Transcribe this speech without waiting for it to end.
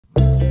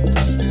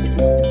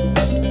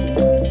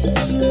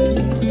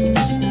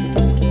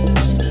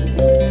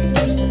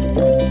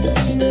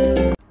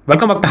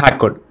Welcome back to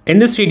HackCode. In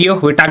this video,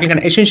 we're tackling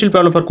an essential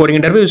problem for coding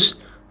interviews,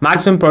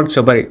 maximum Product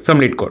Subarray from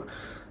LeetCode.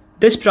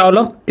 This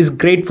problem is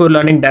great for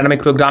learning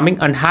dynamic programming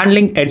and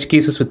handling edge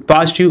cases with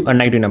positive and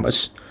negative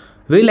numbers.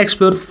 We'll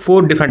explore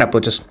 4 different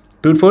approaches: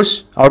 brute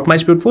force,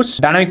 optimized brute force,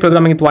 dynamic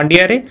programming with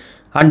 1D array,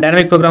 and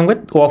dynamic programming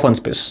with O(1)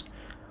 space.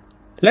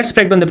 Let's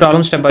break down the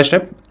problem step by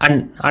step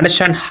and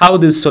understand how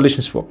these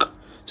solutions work.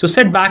 So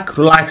sit back,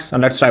 relax,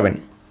 and let's dive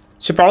in.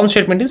 So problem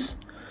statement is,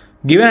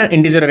 given an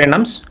integer array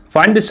nums,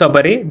 find the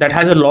subarray that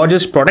has the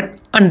largest product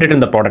and return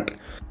the product.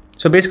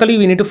 So basically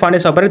we need to find a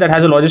subarray that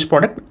has the largest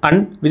product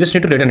and we just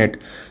need to return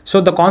it.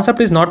 So the concept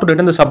is not to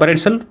return the subarray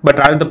itself, but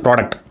rather the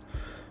product.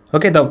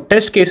 Okay, the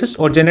test cases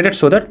are generated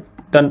so that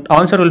the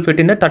answer will fit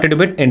in the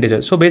 32-bit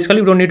integer. So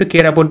basically we don't need to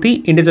care about the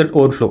integer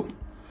overflow.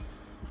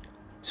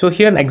 So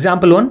here in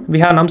example 1, we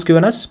have nums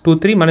given us 2,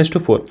 3 minus 2,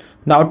 4.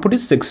 The output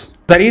is 6.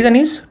 The reason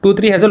is 2,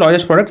 3 has the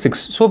largest product 6.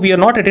 So we are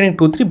not returning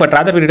 2, 3, but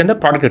rather we return the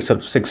product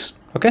itself 6.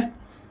 Okay.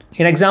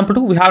 In example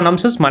 2, we have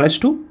nums as minus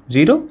 2,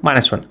 0,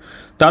 minus 1.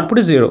 The output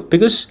is 0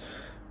 because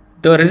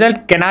the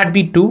result cannot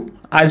be 2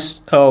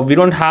 as we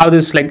don't have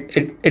this, like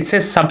it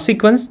says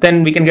subsequence,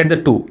 then we can get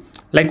the 2.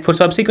 Like for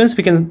subsequence,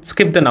 we can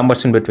skip the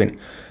numbers in between.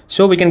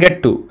 So we can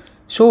get 2.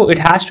 So it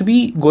has to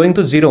be going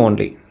to 0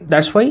 only.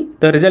 That's why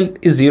the result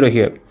is 0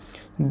 here.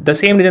 The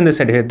same reason they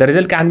said here, the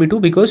result can be 2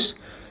 because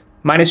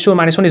minus 2 and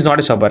minus 1 is not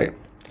a subarray.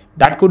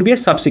 That could be a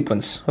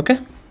subsequence. Okay.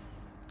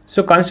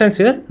 So constants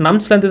here,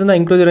 nums length is in the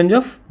inclusive range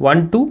of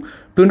 1 to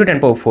 2 into 10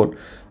 power 4.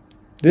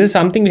 This is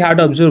something we have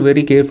to observe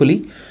very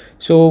carefully.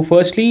 So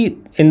firstly,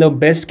 in the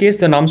best case,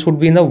 the nums would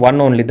be in the 1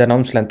 only, the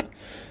nums length.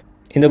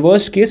 In the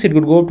worst case, it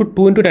could go up to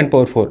 2 into 10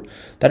 power 4.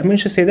 That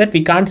means to say that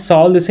we can't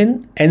solve this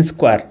in n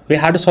square. We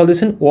have to solve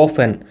this in O of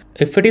n.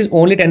 If it is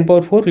only 10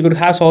 power 4, we could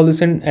have solved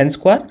this in n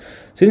square.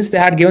 Since they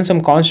had given some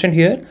constant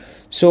here,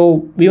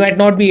 so we might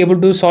not be able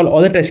to solve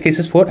all the test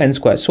cases for n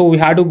square. So we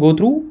have to go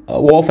through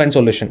O of n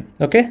solution.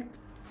 Okay.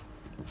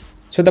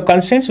 So the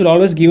constraints will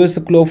always give us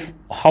the clue of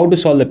how to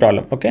solve the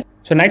problem. Okay.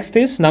 So next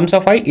is nums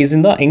of I is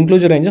in the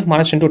inclusive range of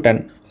minus 10 to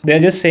 10. They are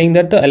just saying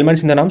that the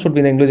elements in the nums would be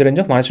in the inclusive range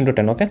of minus 10 to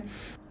 10. Okay.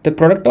 The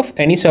product of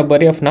any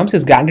subarray of nums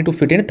is guaranteed to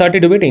fit in a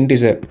 32-bit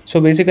integer.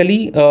 So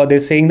basically they're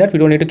saying that we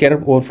don't need to care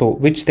about overflow,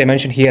 which they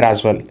mentioned here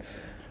as well.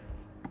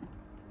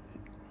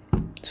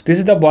 So this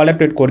is the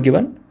boilerplate code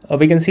given.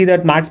 We can see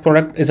that max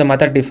product is a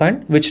method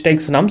defined which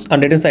takes nums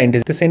and returns the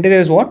integer. This integer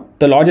is what?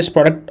 The largest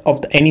product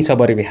of any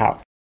subarray we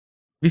have.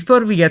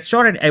 Before we get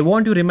started, I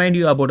want to remind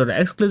you about our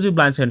exclusive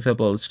blind spot info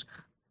post.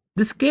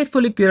 This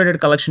carefully curated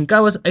collection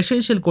covers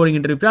essential coding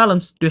interview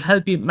problems to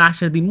help you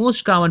master the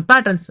most common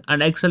patterns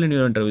and excel in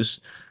your interviews.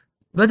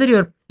 Whether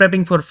you're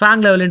prepping for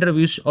FANG level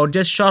interviews or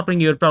just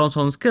sharpening your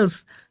problem-solving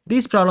skills,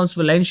 these problems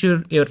will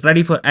ensure you're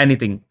ready for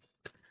anything.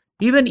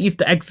 Even if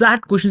the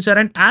exact questions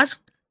aren't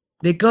asked,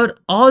 they cover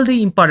all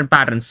the important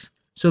patterns.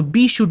 So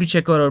be sure to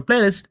check out our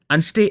playlist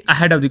and stay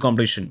ahead of the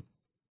competition.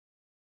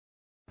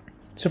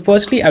 So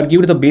firstly, I would give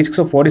you the basics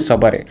of what is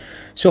subarray.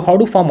 So how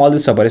to form all the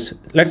subarrays?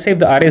 Let's say if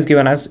the array is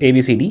given as A,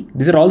 B, C, D.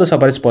 These are all the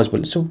subarrays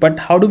possible. So, but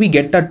how do we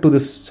get that to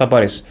this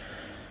subarrays?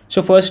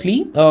 So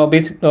firstly,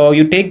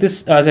 you take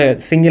this as a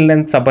single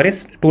length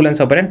subarrays, 2 length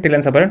subarray, 3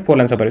 length subarray, 4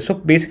 length subarray. So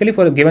basically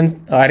for a given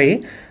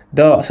array,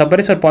 the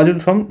subarrays are possible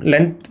from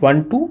length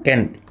 1 to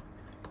n,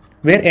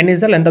 where n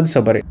is the length of the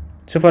subarray.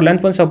 So for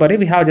length 1 subarray,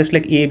 we have just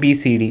like A, B,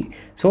 C, D.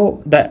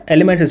 So the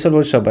elements itself are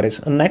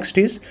subarrays. And next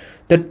is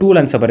the 2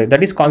 length subarray,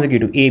 that is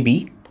consecutive A,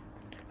 B.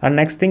 And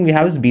next thing we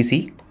have is B,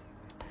 C.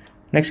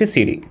 Next is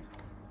C, D.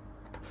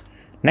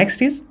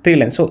 Next is 3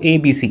 length, so A,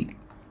 B, C.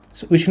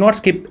 So we should not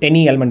skip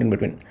any element in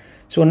between.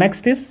 So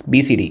next is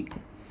B, C, D.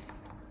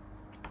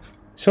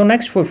 So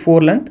next for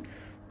 4 length,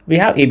 we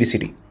have A, B, C,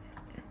 D.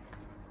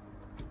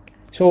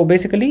 So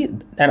basically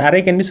an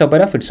array can be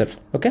subarray of itself.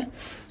 Okay.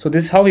 So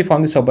this is how we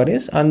form the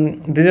subarrays,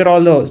 and these are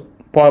all the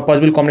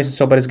possible combinations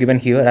of subarrays given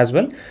here as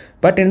well,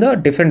 but in the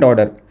different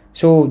order.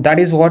 So that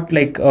is what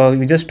like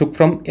we just took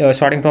from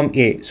starting from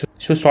A.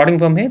 So starting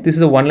from A, this is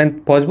the 1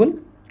 length possible,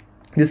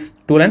 this is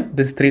 2 length,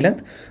 this is 3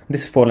 length,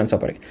 this is 4 length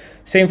subarray.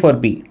 Same for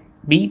B.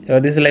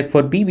 This is like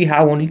for B, we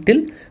have only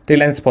till 3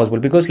 lengths possible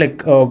because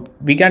like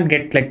we can't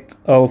get like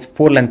 4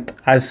 length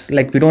as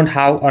like we don't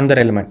have another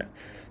element.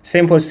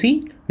 Same for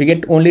C, we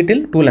get only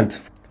till 2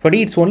 lengths. For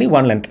D, it's only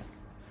 1 length.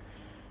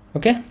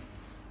 Okay.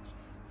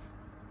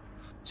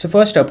 So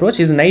first approach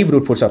is naive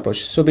brute force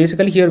approach. So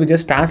basically here we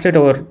just translate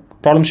our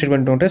problem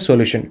statement into a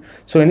solution.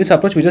 So in this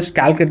approach, we just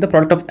calculate the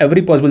product of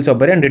every possible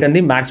subarray and return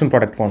the maximum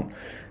product one.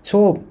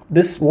 So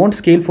this won't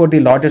scale for the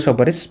larger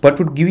subarrays, but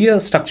would give you a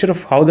structure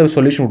of how the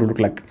solution would look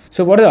like.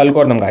 So what is the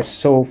algorithm, guys?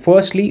 So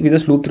firstly, we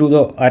just loop through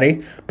the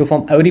array to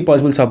form every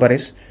possible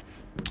subarrays.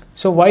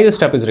 So why this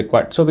step is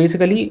required? So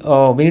basically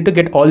we need to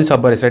get all the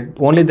subarrays, right?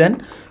 Only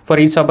then for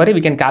each subarray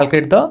we can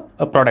calculate the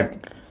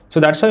product. So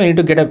that's why we need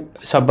to get a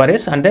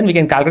subarrays and then we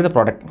can calculate the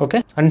product.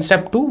 Okay. And in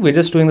step 2, we're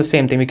just doing the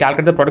same thing. We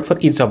calculate the product for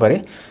each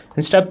subarray.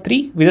 In step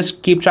 3, we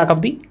just keep track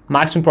of the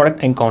maximum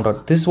product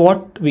encountered. This is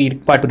what we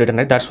require to return,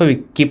 right? That's why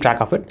we keep track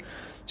of it.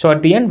 So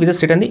at the end, we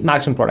just return the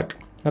maximum product.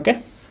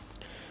 Okay.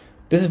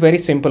 This is very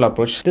simple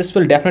approach. This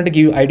will definitely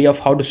give you idea of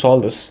how to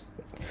solve this.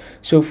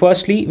 So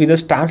firstly, we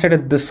just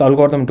translated this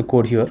algorithm to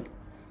code here.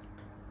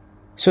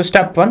 So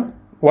step 1,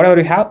 whatever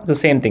we have, the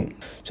same thing.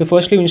 So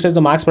firstly, we initialize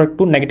the max product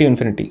to negative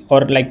infinity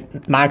or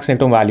like max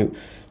negative value.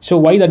 So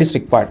why that is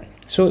required?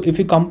 So if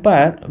you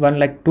compare when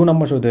like two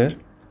numbers are there,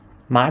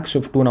 max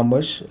of two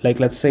numbers, like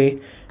let's say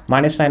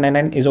minus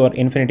 999 is our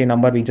infinity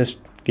number we just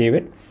gave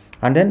it,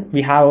 and then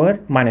we have our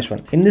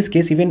 -1. In this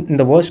case, even in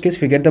the worst case,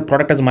 we get the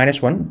product as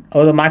 -1,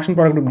 or the maximum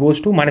product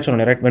goes to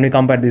 -1, right? When we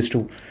compare these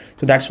two.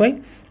 So that's why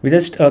we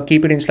just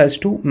keep it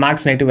initialized to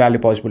max negative value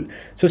possible.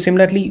 So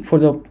similarly, for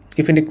the,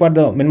 if we require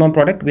the minimum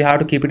product, we have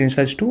to keep it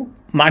initialized to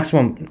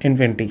maximum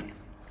infinity,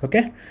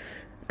 okay?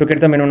 To get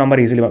the minimum number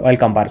easily while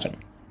comparison.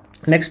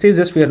 Next is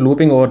just we are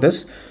looping over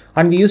this,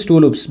 and we use two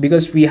loops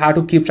because we have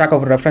to keep track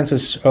of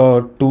references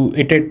to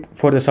iterate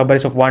for the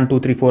subarrays of 1, 2,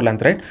 3, 4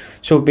 length, right?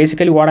 So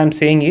basically what I'm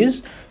saying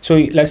is, so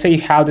let's say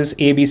you have this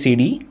A, B, C,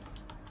 D.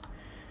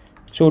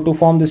 So to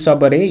form this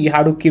subarray, you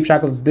have to keep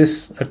track of this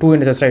two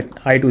indices, right?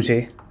 I to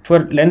J. For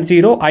length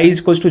 0, I is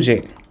equals to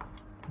J.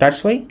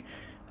 That's why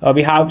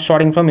we have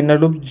starting from inner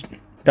loop.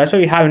 That's why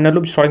we have inner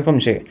loop starting from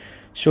J.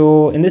 So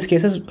in these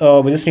cases,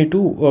 we just need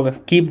to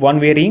keep one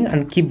varying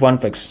and keep one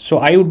fixed. So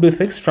I would be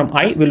fixed. From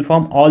I, we'll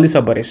form all the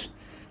subarrays,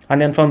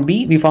 and then from B,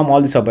 we form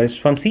all the subarrays.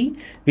 From C,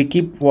 we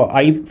keep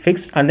I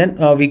fixed, and then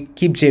we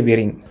keep J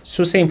varying.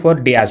 So same for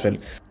D as well.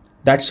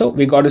 That's how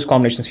we got these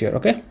combinations here,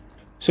 okay?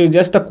 So it's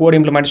just the code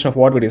implementation of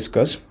what we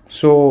discussed.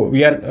 So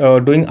we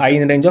are doing I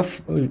in the range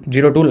of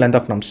 0 to length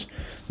of nums,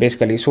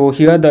 basically. So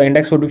here the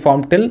index would be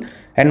formed till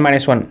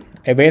n-1,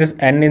 where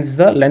n is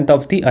the length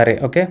of the array,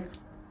 okay?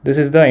 This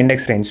is the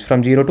index range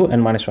from 0 to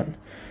n-1.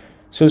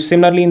 So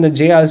similarly in the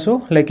J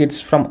also, like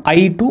it's from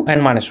I to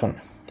n-1,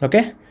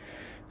 okay?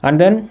 And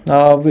then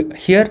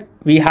here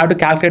we have to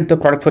calculate the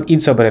product for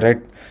each subarray,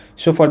 right?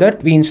 So for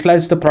that, we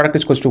initialize the product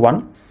is equals to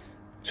 1.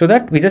 So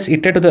that we just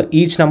iterate to the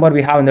each number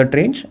we have in that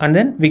range, and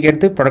then we get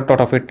the product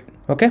out of it,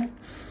 okay?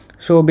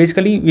 So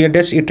basically we are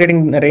just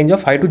iterating in a range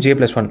of I to J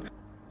plus 1.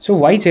 So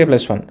why J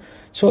plus 1?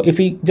 So if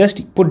we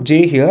just put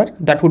J here,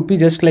 that would be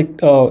just like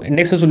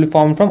indexes will be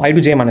formed from I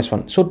to J minus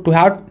 1. So to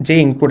have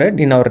J included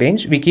in our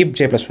range, we keep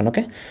J plus 1,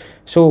 okay?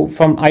 So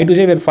from I to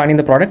J, we're finding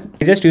the product.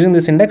 We're just using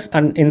this index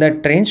and in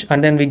that range,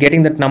 and then we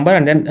getting that number,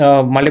 and then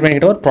multiplying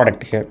it over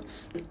product here.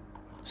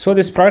 So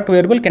this product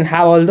variable can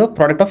have all the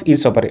product of each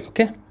subarray,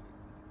 okay?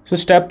 So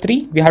step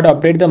 3, we have to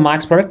update the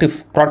max product if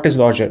product is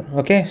larger,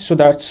 okay? So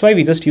that's why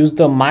we just use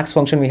the max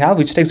function we have,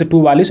 which takes the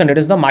two values and it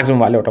is the maximum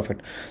value out of it.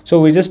 So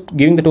we're just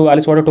giving the two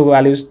values. What are two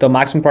values? The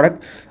maximum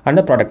product and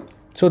the product.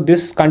 So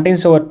this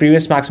contains our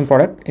previous maximum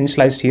product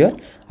initialized here,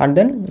 and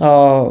then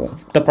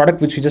the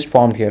product which we just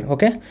formed here,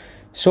 okay?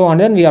 So and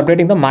then we are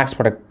updating the max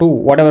product to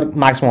whatever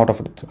maximum out of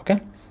it, okay?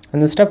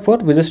 And then step 4,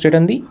 we just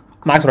return the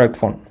max product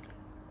form.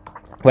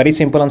 Very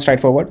simple and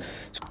straightforward.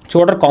 So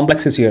what are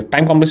complexes here?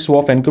 Time complex is O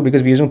of n cube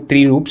because we're using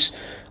 3 loops,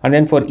 and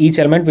then for each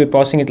element we're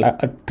processing it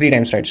 3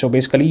 times, right? So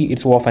basically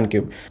it's O of n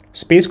cube.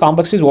 Space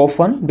complex is O of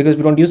 1 because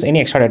we don't use any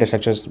extra data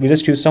structures. We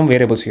just use some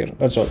variables here.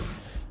 That's all.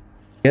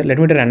 Here, let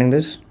me try running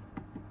this.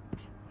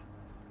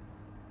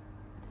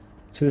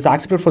 So this is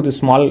accepted for the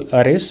small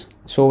arrays.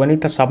 So when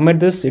we submit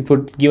this, it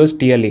would give us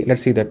TLE.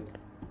 Let's see that.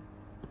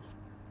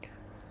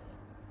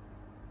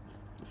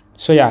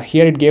 So yeah,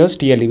 here it gave us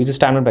TLE, which is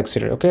time not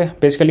exceeded, okay?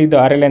 Basically the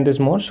array length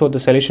is more, so the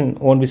solution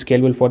won't be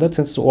scalable further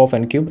since it's O of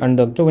n cube, and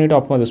so we need to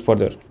optimize this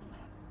further.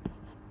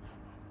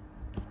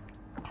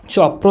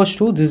 So approach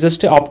 2, this is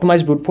just an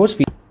optimized brute force.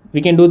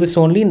 We can do this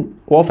only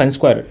in O of n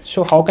square.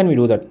 So how can we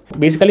do that?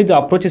 Basically the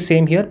approach is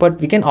same here,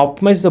 but we can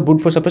optimize the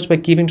brute force approach by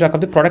keeping track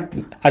of the product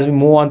as we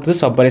move on to the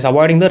subarrays,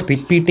 avoiding the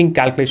repeating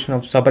calculation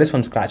of subarrays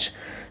from scratch.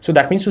 So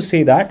that means to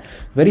say that,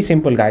 very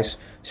simple guys.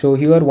 So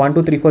here 1,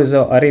 2, 3, 4 is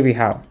the array we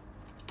have.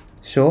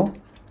 So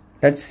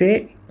let's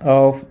say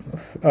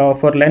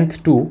for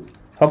length 2,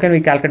 how can we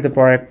calculate the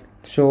product?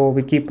 So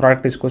we keep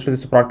product is equals to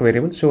this product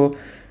variable. So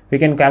we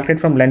can calculate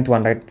from length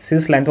 1, right? This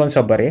is length 1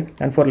 subarray,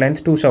 and for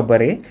length 2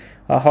 subarray,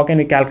 how can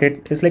we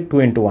calculate? It's like 2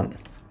 into 1,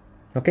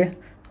 okay?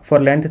 For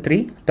length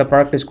 3, the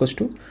product is equals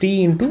to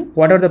 3 into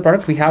whatever the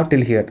product we have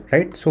till here,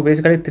 right? So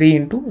basically 3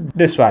 into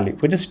this value,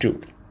 which is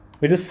 2,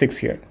 which is 6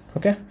 here,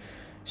 okay?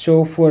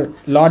 So for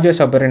larger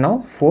subarray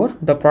now, 4,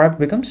 the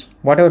product becomes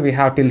whatever we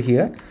have till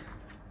here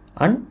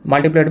and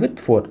multiplied with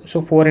 4.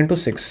 So 4 into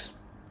 6.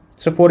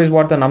 So 4 is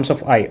what the nums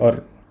of I,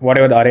 or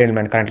whatever the array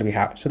element currently we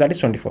have. So that is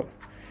 24.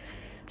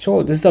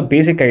 So this is the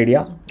basic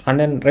idea, and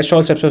then rest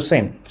all steps are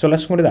same. So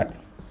let's go to that.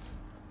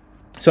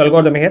 So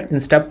algorithm here, in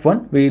step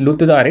 1, we loop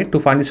to the array to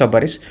find the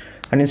subarrays,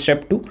 and in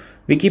step 2,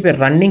 we keep a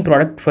running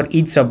product for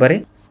each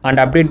subarray and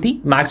update the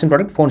maximum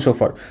product found so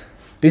far.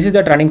 This is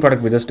that running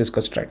product we just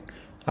discussed, right?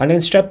 And in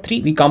step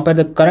 3, we compare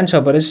the current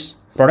subarrays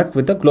product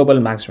with the global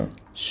maximum.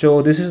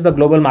 So this is the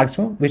global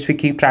maximum which we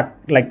keep track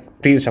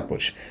like previous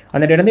approach,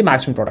 and then return the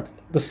maximum product.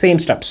 The same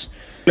steps.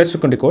 Let's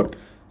look into code.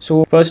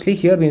 So firstly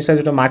here we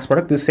initialize the max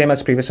product, this same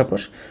as previous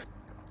approach.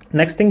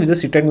 Next thing, we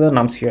just return the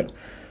nums here.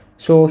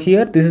 So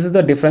here this is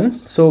the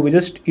difference. So we're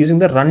just using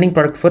the running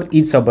product for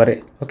each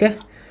subarray, okay?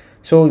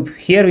 So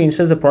here we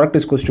insert the product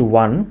is equals to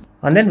 1,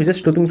 and then we're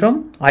just looping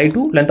from I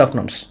to length of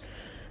nums.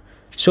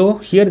 So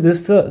here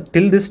this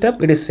till this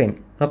step it is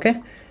same.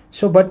 Okay,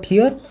 so but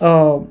here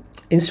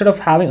instead of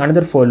having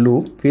another for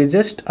loop, we're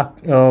just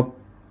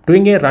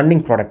doing a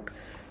running product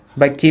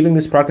by keeping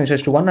this product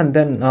instance to 1, and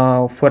then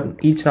for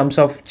each nums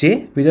of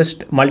j we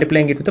just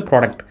multiplying it with the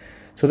product,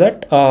 so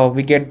that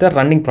we get the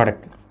running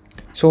product.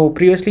 So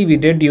previously we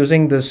did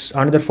using this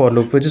another for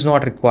loop, which is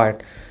not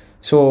required.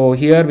 So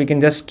here we can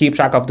just keep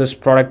track of this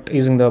product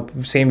using the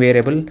same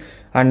variable,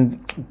 and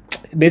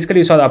basically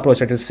you saw the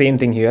approach. It is same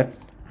thing here.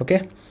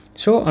 Okay,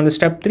 so on the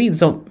step 3,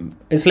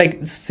 it's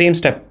like same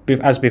step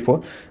as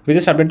before. We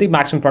just update the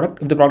maximum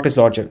product if the product is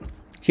larger.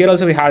 Here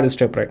also we have this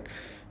step, right?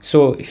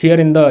 So here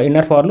in the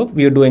inner for loop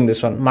we are doing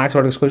this one, max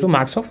product is equal to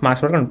max of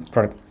max product and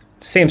product.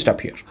 Same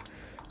step here.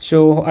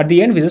 So at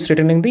the end we're just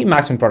returning the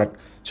maximum product.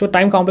 So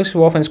time complex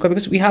to of n square,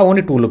 because we have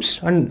only 2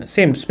 loops, and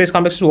same space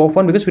complex to of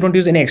 1 because we don't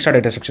use any extra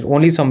data structure,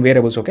 only some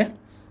variables. Okay,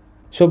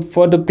 so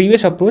for the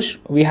previous approach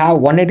we have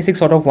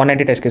 186 out of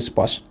 190 test cases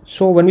passed.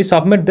 So when we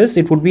submit this,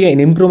 it would be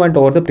an improvement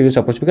over the previous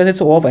approach because it's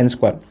O of n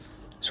square.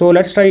 So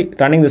let's try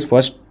running this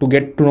first to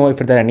get to know if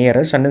there are any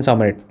errors, and then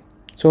submit it.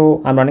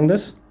 So I'm running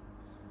this.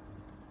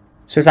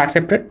 So it's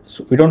accepted,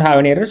 so we don't have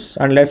any errors,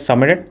 and let's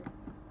submit it.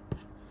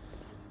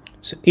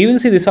 So you will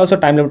see this also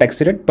time limit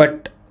exceeded,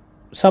 but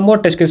some more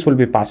test cases will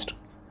be passed.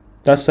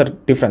 That's the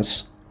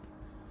difference.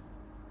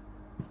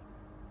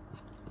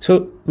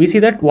 So we see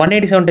that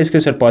 187 test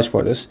cases are passed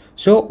for this.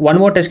 So one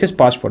more test case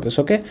passed for this.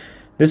 Okay,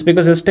 this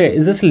because it's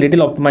this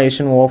little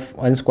optimization of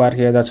n square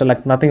here. That's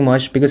like nothing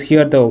much, because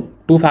here the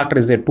 2 factor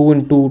is there, 2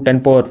 into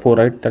 10 power 4,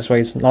 right? That's why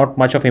it's not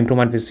much of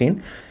improvement we've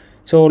seen.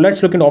 So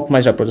let's look into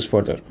optimized approaches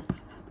further.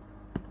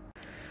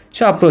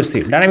 So approach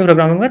 3, dynamic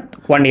programming with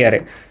 1D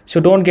array. So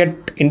don't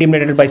get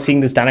intimidated by seeing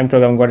this dynamic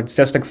programming, but it's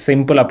just a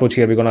simple approach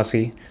here we're gonna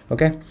see.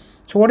 Okay,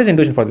 so what is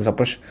intuition for this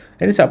approach?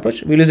 In this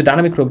approach we'll use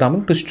dynamic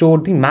programming to store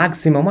the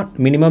maximum and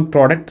minimum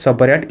product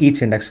subarray at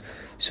each index.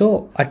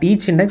 So at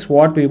each index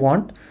what we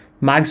want,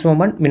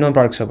 maximum and minimum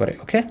product subarray.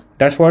 Okay,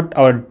 that's what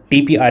our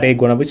DP array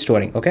gonna be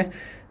storing. Okay,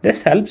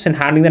 this helps in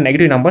handling the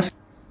negative numbers,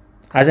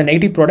 as a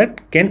negative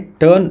product can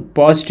turn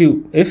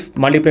positive if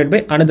multiplied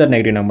by another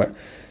negative number.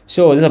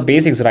 So these are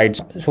basics, right?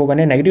 So when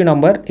a negative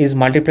number is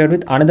multiplied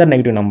with another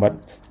negative number,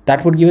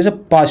 that would give us a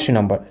positive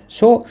number.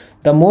 So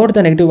the more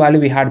the negative value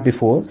we had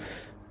before,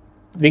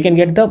 we can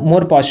get the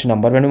more positive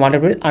number when we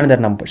multiply with another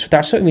number. So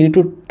that's why we need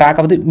to track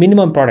of the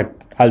minimum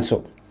product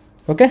also.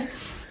 Okay,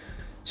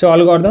 so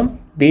algorithm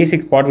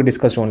basic what we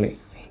discussed only.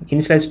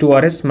 Initialize 2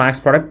 arrays, max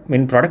product,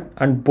 min product,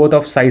 and both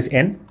of size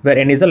n, where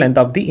n is the length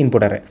of the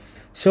input array.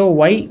 So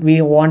why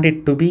we want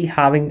it to be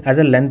having as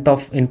a length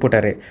of input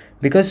array?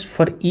 Because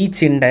for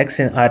each index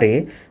in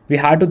array we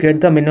have to get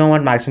the minimum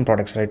and maximum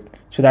products, right?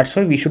 So that's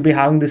why we should be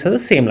having this as the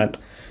same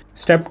length.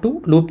 Step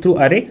 2, loop through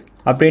array,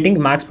 updating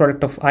max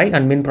product of I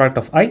and min product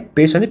of I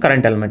based on the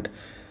current element.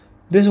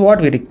 This is what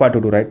we require to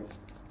do, right?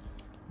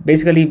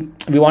 Basically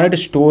we wanted to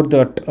store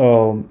that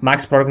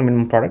max product and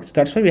minimum products.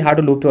 That's why we have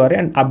to loop through array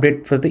and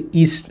update for the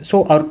east.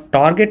 So our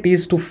target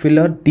is to fill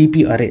a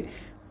DP array.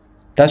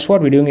 That's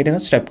what we're doing it in a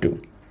step 2.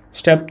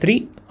 Step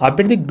 3,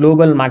 update the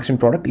global maximum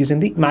product using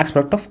the max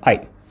product of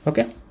I.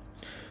 Okay,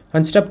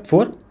 and step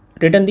 4,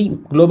 return the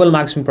global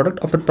maximum product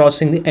after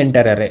processing the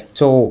entire array.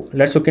 So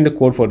let's look into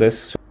code for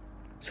this.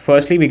 So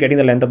firstly we're getting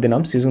the length of the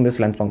nums using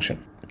this length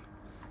function,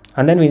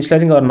 and then we're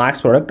initializing our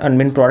max product and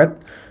min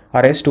product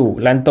arrays to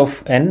length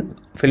of n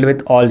filled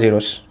with all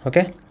zeros.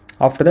 Okay,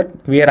 after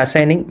that we are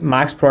assigning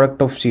max product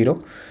of 0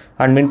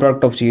 and min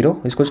product of 0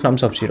 is equals to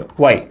nums of 0.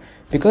 Why?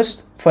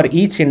 Because for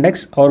each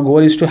index our goal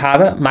is to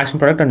have a maximum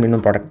product and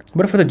minimum product,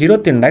 but for the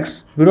 0th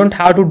index we don't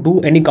have to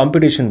do any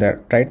computation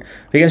there, right?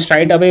 We can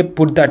straight away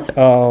put that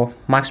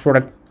max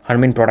product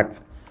and min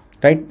product,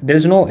 right? There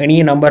is no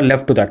any number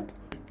left to that,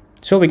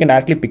 so we can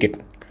directly pick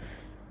it.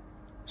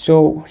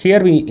 So here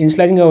we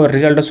initializing our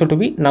result also to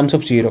be nums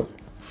of 0,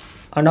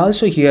 and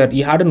also here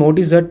you have to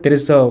notice that there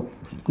is a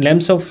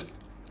length of,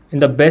 in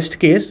the best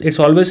case it's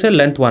always a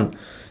length 1.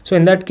 So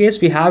in that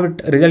case we have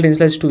it result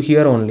initialized to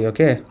here only.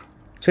 Okay,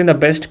 so in the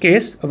best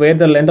case where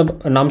the length of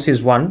nums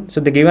is 1, so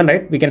the given,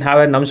 right, we can have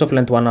a nums of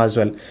length 1 as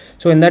well.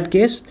 So in that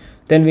case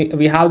then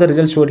we have the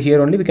result stored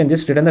here only, we can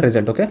just return the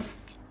result. Okay,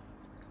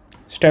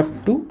 step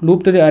 2,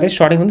 loop to the array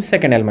starting from the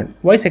second element.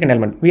 Why second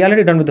element? We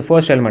already done with the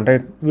first element,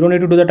 right? We don't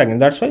need to do that again.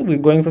 That's why we're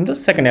going from the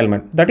second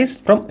element, that is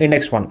from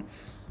index 1.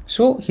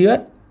 So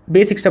here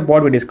basic step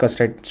what we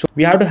discussed, right? So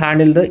we have to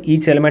handle the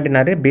each element in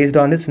array based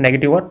on this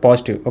negative or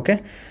positive. Okay,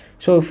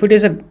 so if it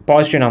is a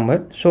positive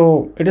number,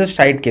 so it is a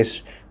straight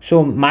case.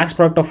 So max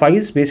product of I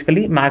is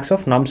basically max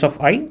of nums of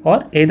I,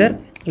 or either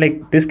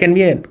like this can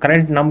be a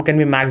current num can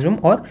be maximum,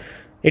 or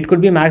it could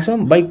be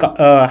maximum by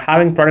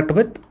having product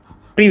with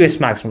previous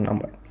maximum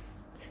number.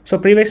 So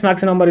previous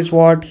maximum number is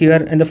what? Here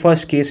in the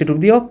first case it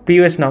would be a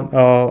previous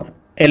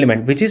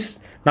element which is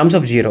nums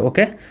of 0.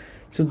 Okay,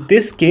 so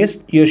this case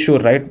you're sure,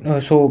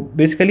 right? So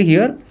basically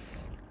here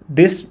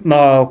this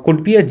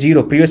could be a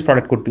 0, previous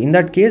product could be. In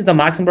that case the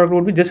maximum product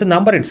would be just a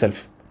number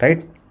itself,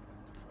 right?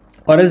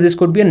 or else this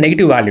could be a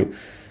negative value.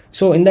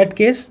 So in that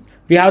case,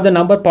 we have the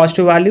number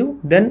positive value,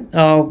 then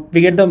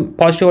we get the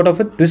positive out of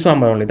it, this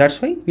number only.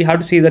 That's why we have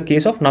to see the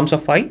case of nums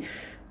of I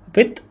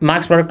with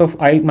max product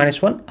of I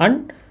minus 1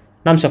 and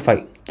nums of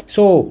I.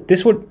 So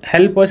this would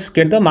help us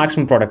get the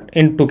maximum product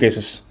in two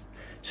cases.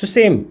 So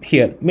same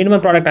here, minimum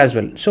product as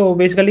well. So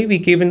basically we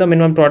keep in the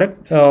minimum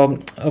product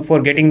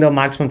for getting the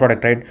maximum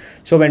product, right?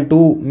 So when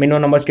two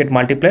minimum numbers get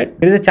multiplied,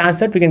 there is a chance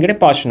that we can get a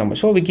positive number.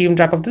 So we keep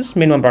track of this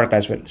minimum product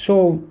as well.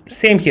 So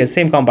same here,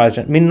 same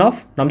comparison, min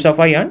of nums of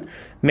I and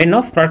min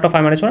of product of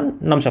I minus 1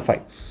 nums of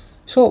I.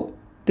 So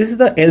this is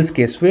the else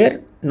case where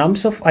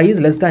nums of I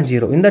is less than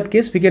 0. In that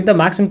case, we get the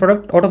maximum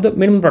product out of the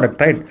minimum product,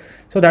 right?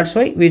 So that's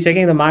why we're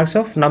checking the max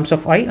of nums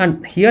of I,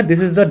 and here this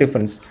is the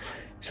difference.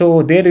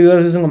 So there you are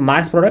using a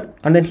max product,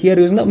 and then here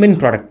using the min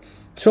product.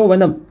 So when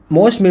the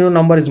most minimum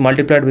number is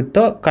multiplied with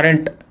the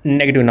current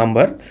negative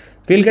number,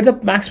 we'll get the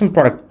maximum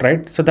product,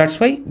 right? So that's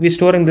why we're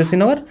storing this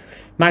in our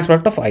max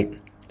product of I.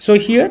 So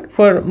here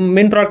for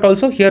min product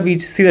also, here we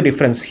see the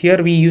difference.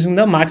 Here we using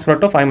the max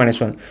product of I minus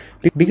 1.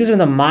 Because when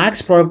the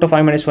max product of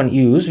I minus 1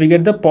 use, we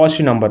get the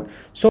positive number.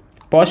 So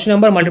positive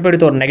number multiplied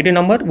with our negative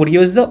number would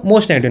use the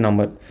most negative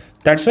number.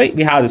 That's why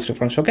we have this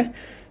difference, okay?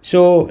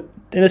 So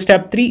in the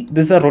step 3,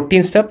 this is a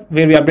routine step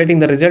where we are updating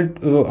the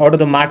result out of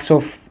the max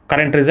of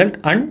current result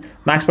and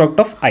max product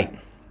of I.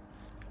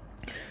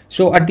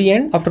 So at the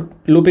end, after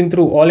looping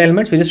through all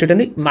elements, we just return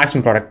the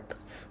maximum product,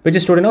 which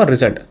is stored in our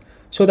result.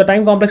 So the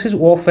time complex is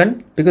O of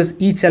n because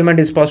each element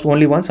is processed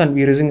only once and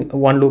we are using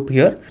one loop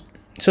here.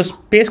 So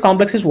space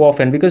complex is O of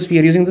n because we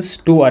are using this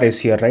two arrays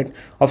here, right,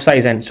 of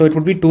size n. So it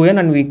would be 2n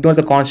and we ignore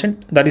the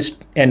constant that is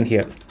n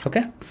here,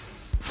 okay?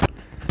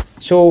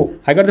 So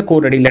I got the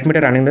code ready. Let me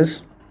try running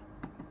this.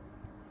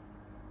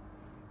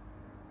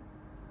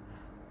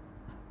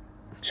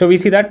 So we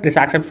see that this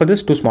accepts for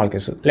this two small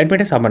cases. Let me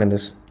try submitting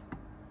this.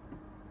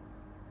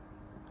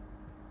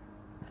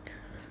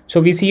 So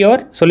we see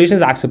our solution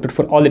is accepted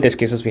for all the test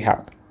cases we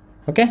have.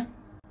 Okay.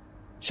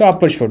 So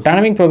approach for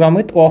dynamic program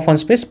with O of 1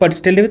 space, but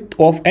still with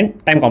O of n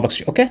time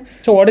complexity. Okay.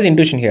 So what is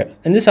intuition here?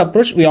 In this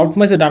approach, we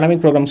optimize the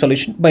dynamic program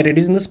solution by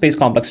reducing the space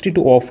complexity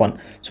to O of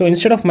 1. So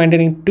instead of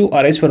maintaining two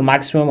arrays for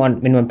maximum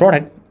and minimum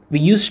product, we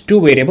use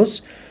two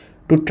variables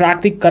to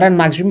track the current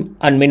maximum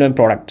and minimum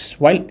products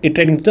while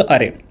iterating the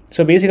array.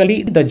 So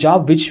basically the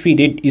job which we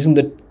did using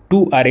the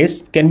two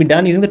arrays can be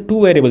done using the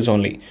two variables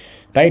only,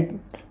 right?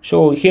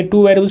 So here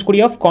two variables could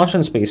be of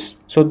constant space.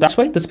 So that's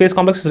why the space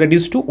complex is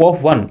reduced to O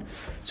of 1.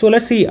 So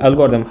let's see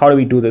algorithm. How do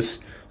we do this?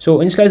 So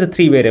initialize the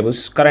three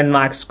variables, current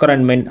max,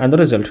 current min, and the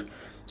result.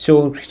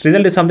 So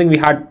result is something we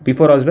had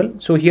before as well.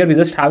 So here we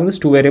just having these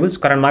two variables,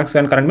 current max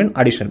and current min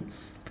addition.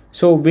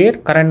 So where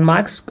current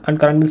max and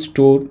current min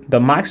store the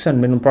max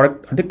and minimum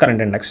product at the current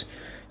index.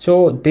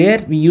 So there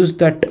we use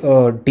that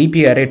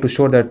DP array to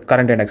store the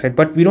current index, right?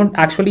 But we don't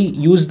actually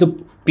use the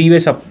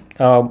previous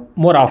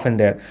more often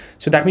there.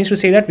 So that means to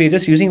say that we're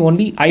just using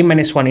only I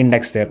minus 1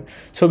 index there.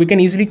 So we can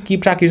easily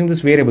keep track using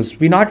these variables.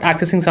 We're not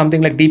accessing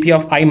something like DP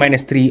of I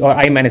minus 3 or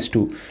I minus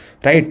 2,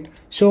 right?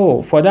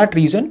 So for that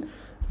reason,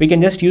 we can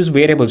just use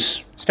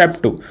variables.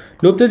 Step 2,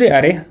 loop through the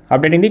array,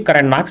 updating the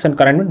current max and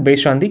current min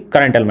based on the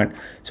current element.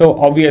 So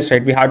obvious,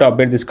 right? We have to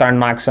update this current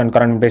max and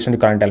current min based on the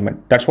current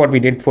element. That's what we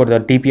did for the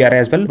DP array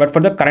as well, but for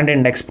the current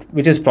index,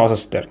 which is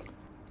processed there.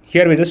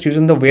 Here we're just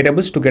using the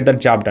variables to get the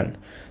job done.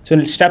 So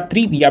in step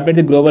 3, we update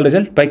the global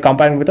result by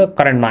comparing with the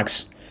current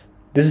max.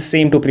 This is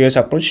same to previous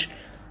approach.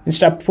 In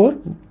step 4,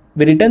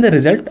 we return the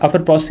result after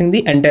processing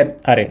the entire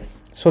array.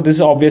 So this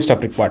is obvious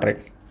step required, right?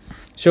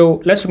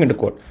 So let's look into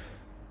code.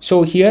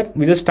 So here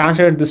we just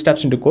translated the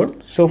steps into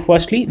code. So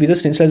firstly, we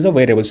just initialize the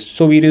variables.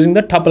 So we're using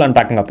the tuple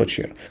unpacking approach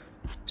here.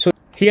 So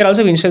here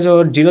also we initialize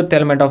our 0th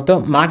element of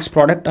the max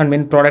product and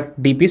min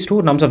product DPs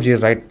to nums of 0,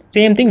 right?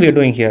 Same thing we're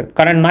doing here.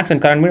 Current max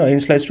and current min are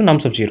initialized to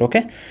nums of 0,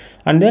 okay?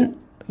 And then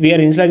we are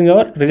initializing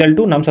our result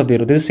to nums of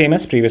 0. This is same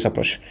as previous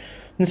approach.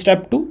 In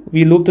step 2,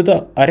 we loop to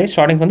the array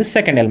starting from the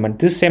second element.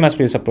 This is same as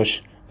previous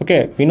approach.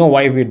 Okay, we know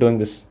why we're doing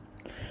this.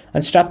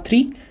 And step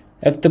 3,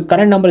 if the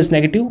current number is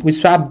negative, we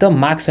swap the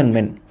max and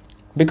min.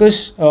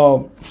 Because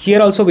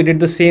here also we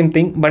did the same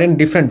thing but in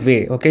different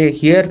way. Okay,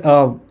 here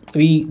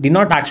we did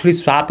not actually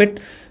swap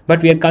it,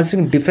 but we are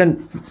considering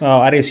different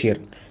arrays here.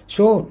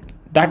 So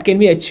that can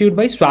be achieved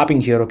by swapping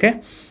here.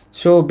 Okay,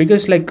 so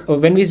because like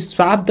when we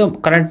swap the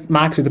current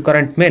max with the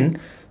current min,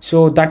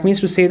 so that means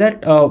to say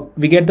that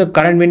we get the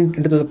current min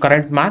into the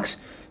current max.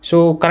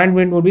 So current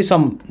min would be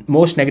some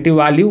most negative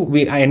value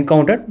we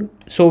encountered,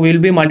 so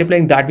we'll be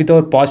multiplying that with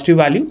our positive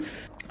value,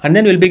 and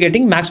then we'll be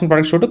getting maximum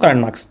product stored to current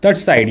max.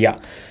 That's the idea.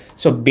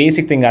 So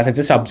basic thing as it's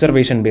just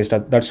observation based,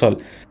 that's all.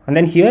 And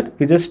then here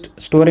we're just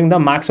storing the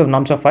max of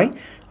nums of I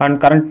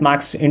and current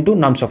max into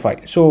nums of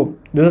I. So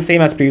this is the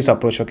same as previous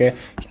approach. Okay,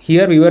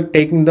 here we were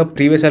taking the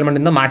previous element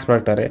in the max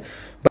product array,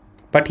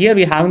 but here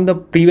we're having the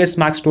previous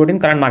max stored in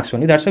current max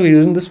only. That's why we're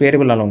using this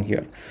variable alone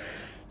here.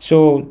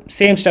 So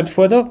same steps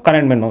for the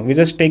current min. We're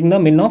just taking the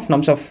min of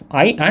nums of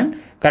I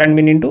and current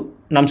min into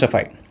nums of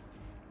I.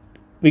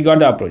 we got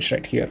the approach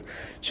right here.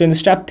 So in the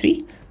step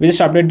 3, we just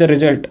update the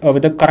result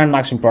with the current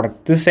maximum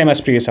product. This is same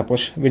as previous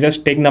approach. We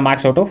just taking the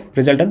max out of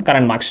result and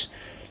current max.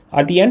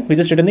 At the end, we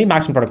just return the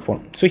maximum product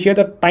form. So here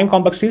the time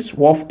complexity is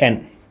O of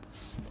n.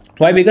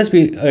 Why? Because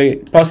we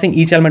processing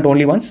each element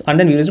only once, and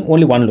then we use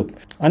only one loop.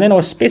 And then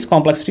our space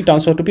complexity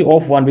turns out to be O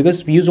of 1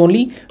 because we use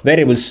only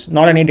variables,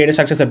 not any data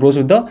structures that goes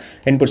with the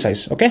input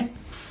size. Okay.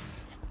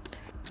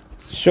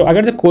 So I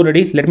got the code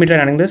ready. Let me try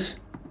running this.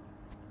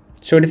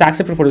 So it is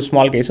accepted for the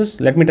small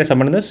cases. Let me try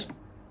submitting this.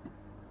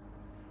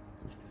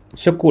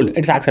 So cool,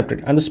 it's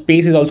accepted, and the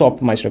space is also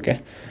optimized.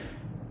 Okay.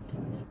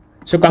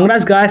 So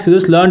congrats guys, you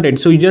just learned it.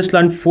 So you just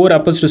learned 4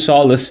 approaches to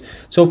solve this.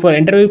 So for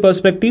interview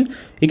perspective,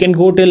 you can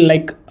go till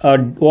like a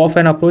O of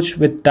n approach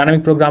with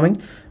dynamic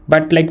programming.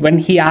 But like when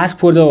he asks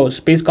for the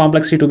space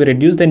complexity to be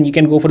reduced, then you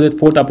can go for the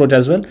 4th approach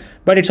as well.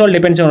 But it's all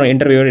depends on an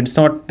interviewer. It's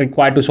not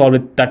required to solve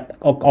with that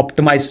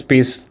optimized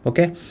space.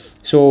 Okay.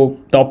 So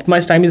the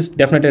optimized time is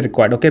definitely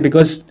required. Okay.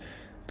 Because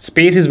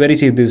space is very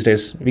cheap these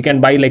days. We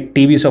can buy like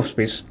TVs of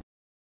space.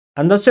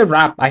 And that's a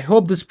wrap. I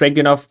hope this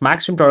breakdown of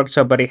Maximum Product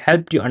Subarray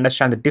helped you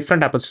understand the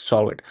different approaches to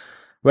solve it.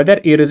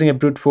 Whether you're using a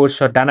brute force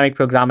or dynamic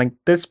programming,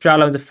 this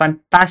problem is a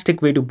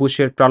fantastic way to boost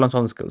your problem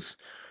solving skills.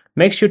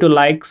 Make sure to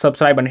like,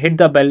 subscribe, and hit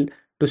the bell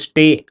to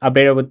stay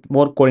updated with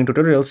more coding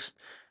tutorials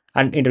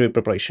and interview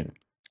preparation.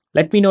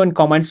 Let me know in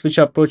comments which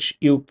approach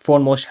you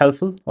found most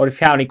helpful, or if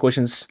you have any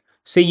questions.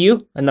 See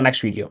you in the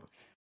next video.